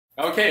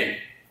Okay,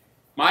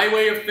 my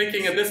way of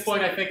thinking at this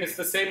point I think is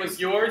the same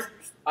as yours.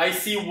 I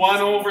see 1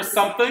 over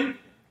something,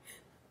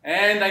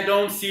 and I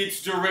don't see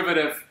its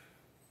derivative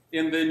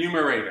in the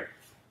numerator.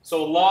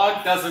 So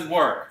log doesn't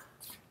work.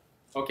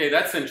 Okay,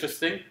 that's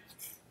interesting.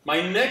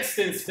 My next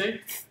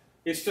instinct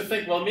is to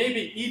think, well,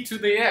 maybe e to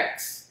the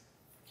x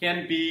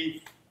can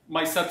be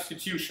my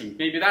substitution.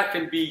 Maybe that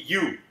can be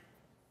u.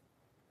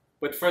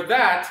 But for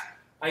that,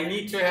 I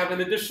need to have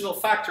an additional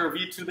factor of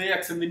e to the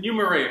x in the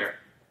numerator.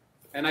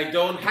 And I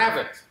don't have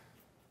it.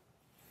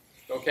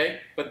 Okay?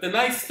 But the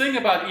nice thing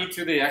about e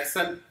to the x,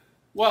 and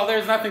well,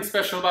 there's nothing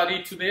special about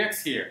e to the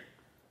x here.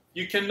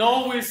 You can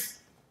always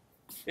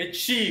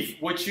achieve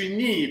what you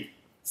need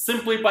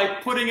simply by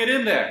putting it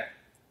in there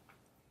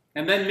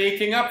and then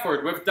making up for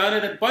it. We've done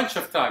it a bunch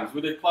of times.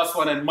 We did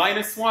 +1 and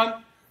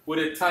 -1. We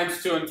did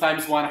 ×2 and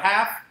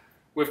 ×1/2.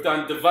 We've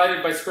done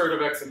divided by square root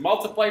of x and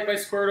multiplied by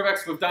square root of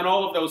x. We've done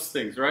all of those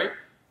things, right?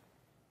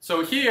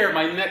 So here,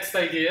 my next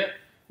idea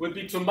would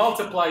be to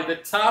multiply the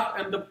top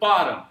and the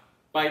bottom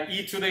by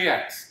e to the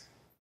x.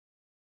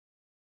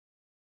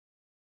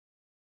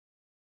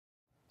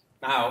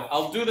 Now,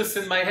 I'll do this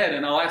in my head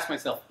and I'll ask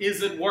myself,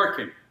 is it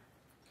working?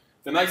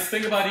 The nice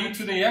thing about e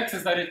to the x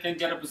is that it can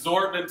get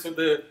absorbed into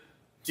the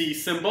d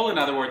symbol. In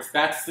other words,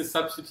 that's the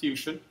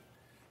substitution.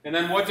 And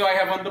then what do I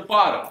have on the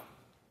bottom?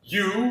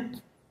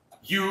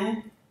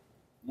 u,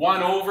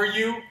 1 over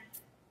u.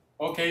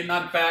 Okay,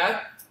 not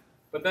bad.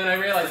 But then I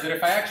realize that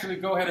if I actually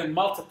go ahead and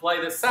multiply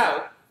this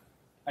out,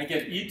 I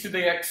get e to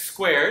the x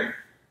squared,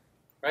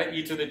 right?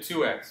 E to the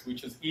 2x,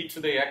 which is e to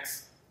the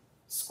x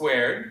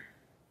squared,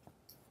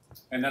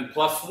 and then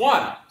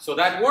 +1. So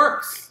that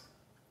works.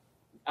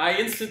 I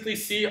instantly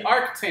see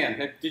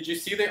arctan. Did you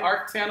see the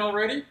arctan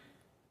already?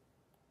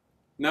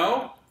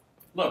 No?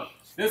 Look,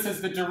 this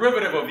is the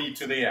derivative of e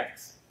to the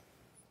x.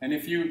 And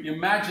if you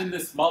imagine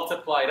this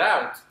multiplied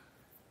out,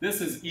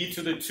 this is e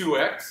to the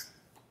 2x,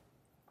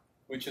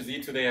 which is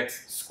e to the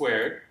x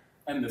squared,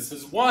 and this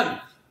is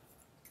 1.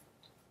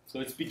 So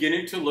it's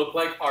beginning to look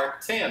like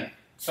arctan.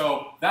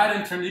 So that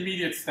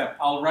intermediate step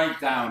I'll write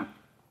down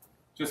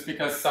just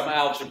because some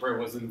algebra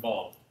was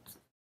involved.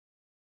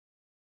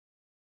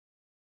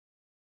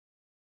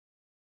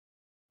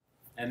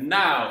 And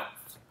now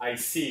I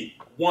see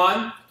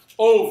 1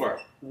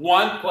 over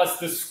 1 plus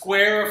the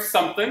square of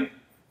something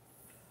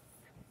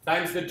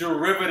times the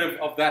derivative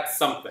of that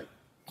something.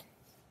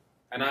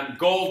 And I'm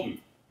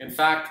golden. In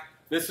fact,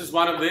 this is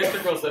one of the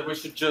integrals that we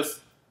should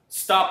just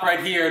stop right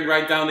here and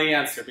write down the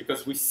answer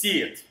because we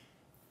see it.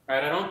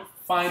 Right? I don't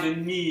find a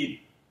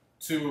need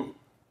to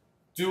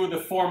do the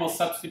formal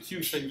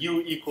substitution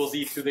u equals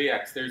e to the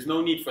x. There's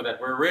no need for that.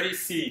 We already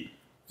see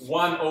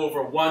 1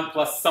 over 1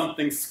 plus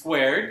something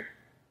squared.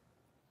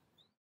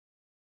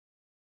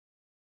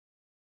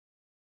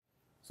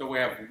 So we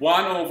have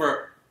 1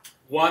 over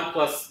 1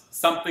 plus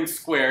something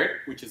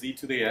squared, which is e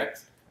to the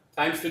x,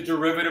 times the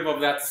derivative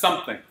of that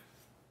something.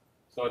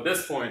 So at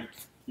this point,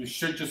 you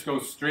should just go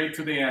straight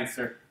to the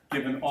answer,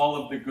 given all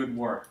of the good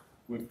work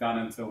we've done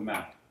until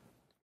now.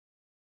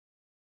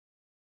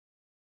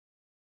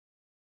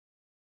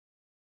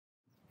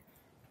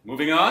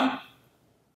 Moving on.